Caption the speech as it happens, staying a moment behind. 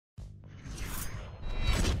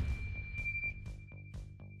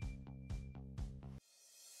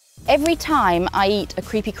Every time I eat a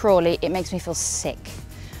creepy crawly, it makes me feel sick.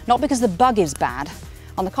 Not because the bug is bad.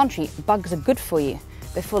 On the contrary, bugs are good for you.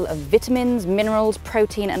 They're full of vitamins, minerals,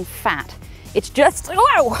 protein and fat. It's just,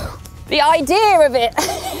 oh, the idea of it,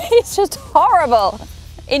 it's just horrible.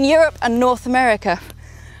 In Europe and North America,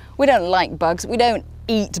 we don't like bugs. We don't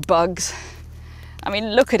eat bugs. I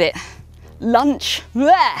mean, look at it. Lunch,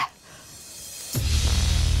 bleh.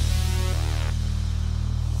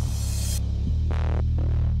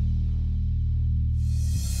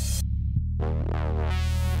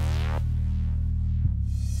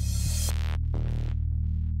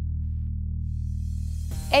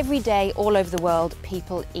 Every day, all over the world,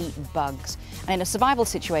 people eat bugs. And in a survival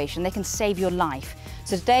situation, they can save your life.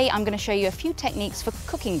 So today, I'm going to show you a few techniques for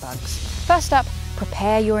cooking bugs. First up,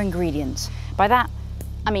 prepare your ingredients. By that,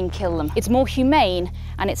 I mean kill them. It's more humane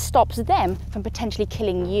and it stops them from potentially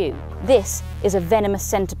killing you. This is a venomous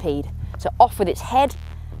centipede. So off with its head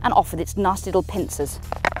and off with its nasty little pincers.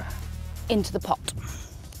 Into the pot.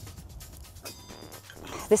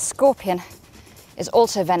 This scorpion is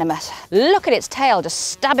also venomous. Look at its tail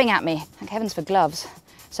just stabbing at me. Thank heavens for gloves.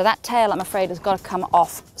 So that tail, I'm afraid, has got to come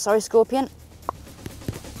off. Sorry, scorpion.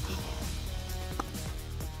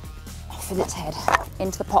 Off with its head,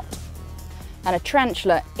 into the pot. And a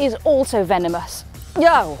tarantula is also venomous.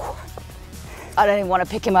 Yo! I don't even want to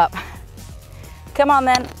pick him up. Come on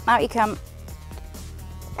then, out you come.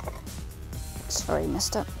 Sorry,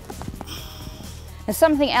 mister. And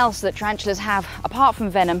something else that tarantulas have, apart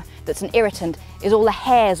from venom, that's an irritant, is all the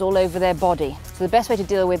hairs all over their body. So the best way to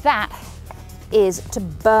deal with that is to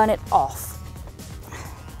burn it off.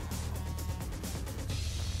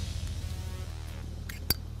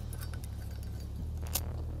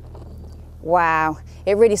 Wow,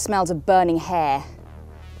 it really smells of burning hair.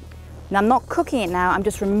 Now I'm not cooking it now, I'm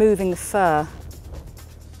just removing the fur.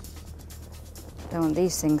 Don't want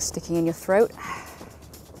these things sticking in your throat.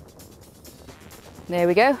 There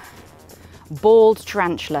we go. Bald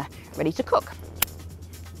tarantula, ready to cook.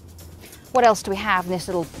 What else do we have in this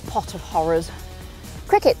little pot of horrors?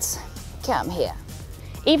 Crickets, come here.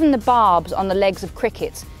 Even the barbs on the legs of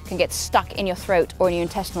crickets can get stuck in your throat or in your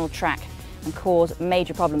intestinal tract and cause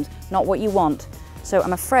major problems. Not what you want. So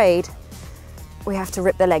I'm afraid we have to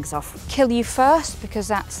rip their legs off. Kill you first because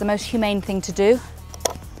that's the most humane thing to do.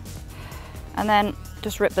 And then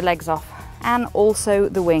just rip the legs off. And also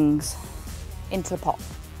the wings into the pot.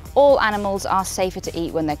 All animals are safer to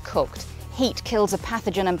eat when they're cooked. Heat kills a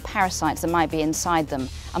pathogen and parasites that might be inside them,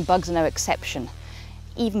 and bugs are no exception.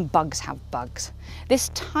 Even bugs have bugs. This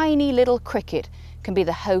tiny little cricket can be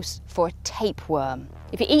the host for a tapeworm.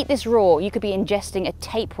 If you eat this raw, you could be ingesting a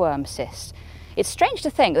tapeworm cyst. It's strange to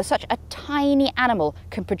think that such a tiny animal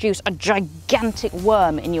can produce a gigantic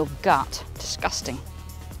worm in your gut. Disgusting.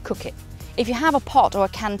 Cook it. If you have a pot or a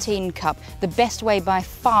canteen cup, the best way by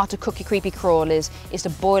far to cook your creepy crawlies is to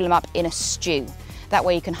boil them up in a stew. That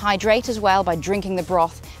way you can hydrate as well by drinking the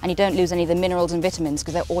broth and you don't lose any of the minerals and vitamins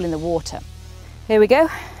because they're all in the water. Here we go.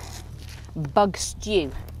 Bug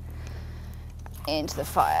stew. Into the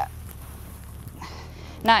fire.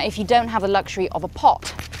 Now, if you don't have the luxury of a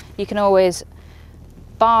pot, you can always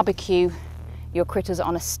barbecue your critters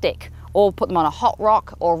on a stick or put them on a hot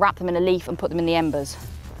rock or wrap them in a leaf and put them in the embers.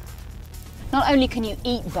 Not only can you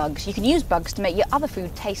eat bugs, you can use bugs to make your other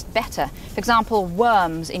food taste better. For example,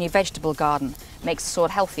 worms in your vegetable garden makes the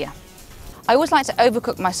sword healthier. I always like to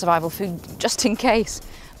overcook my survival food just in case,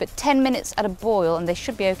 but 10 minutes at a boil and they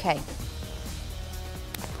should be okay.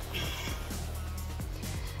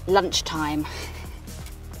 Lunchtime.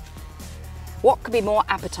 What could be more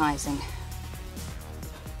appetizing?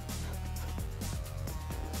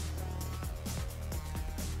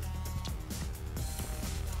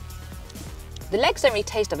 The legs don't really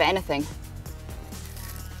taste of anything.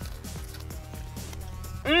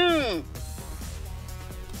 Mmm!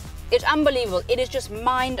 It's unbelievable. It is just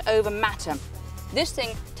mind over matter. This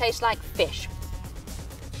thing tastes like fish.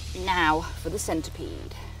 Now for the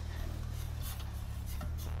centipede.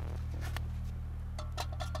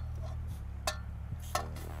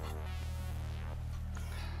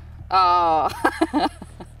 Oh.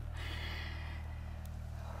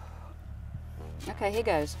 Okay, here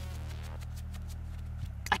goes.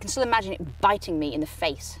 I can still imagine it biting me in the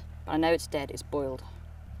face, but I know it's dead, it's boiled.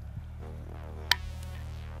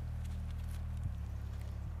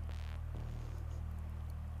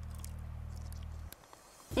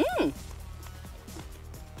 Mmm!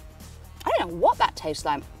 I don't know what that tastes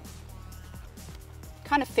like.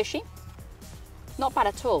 Kind of fishy. Not bad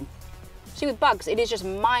at all. See, with bugs, it is just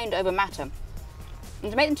mind over matter.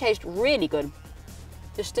 And to make them taste really good,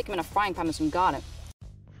 just stick them in a frying pan with some garlic.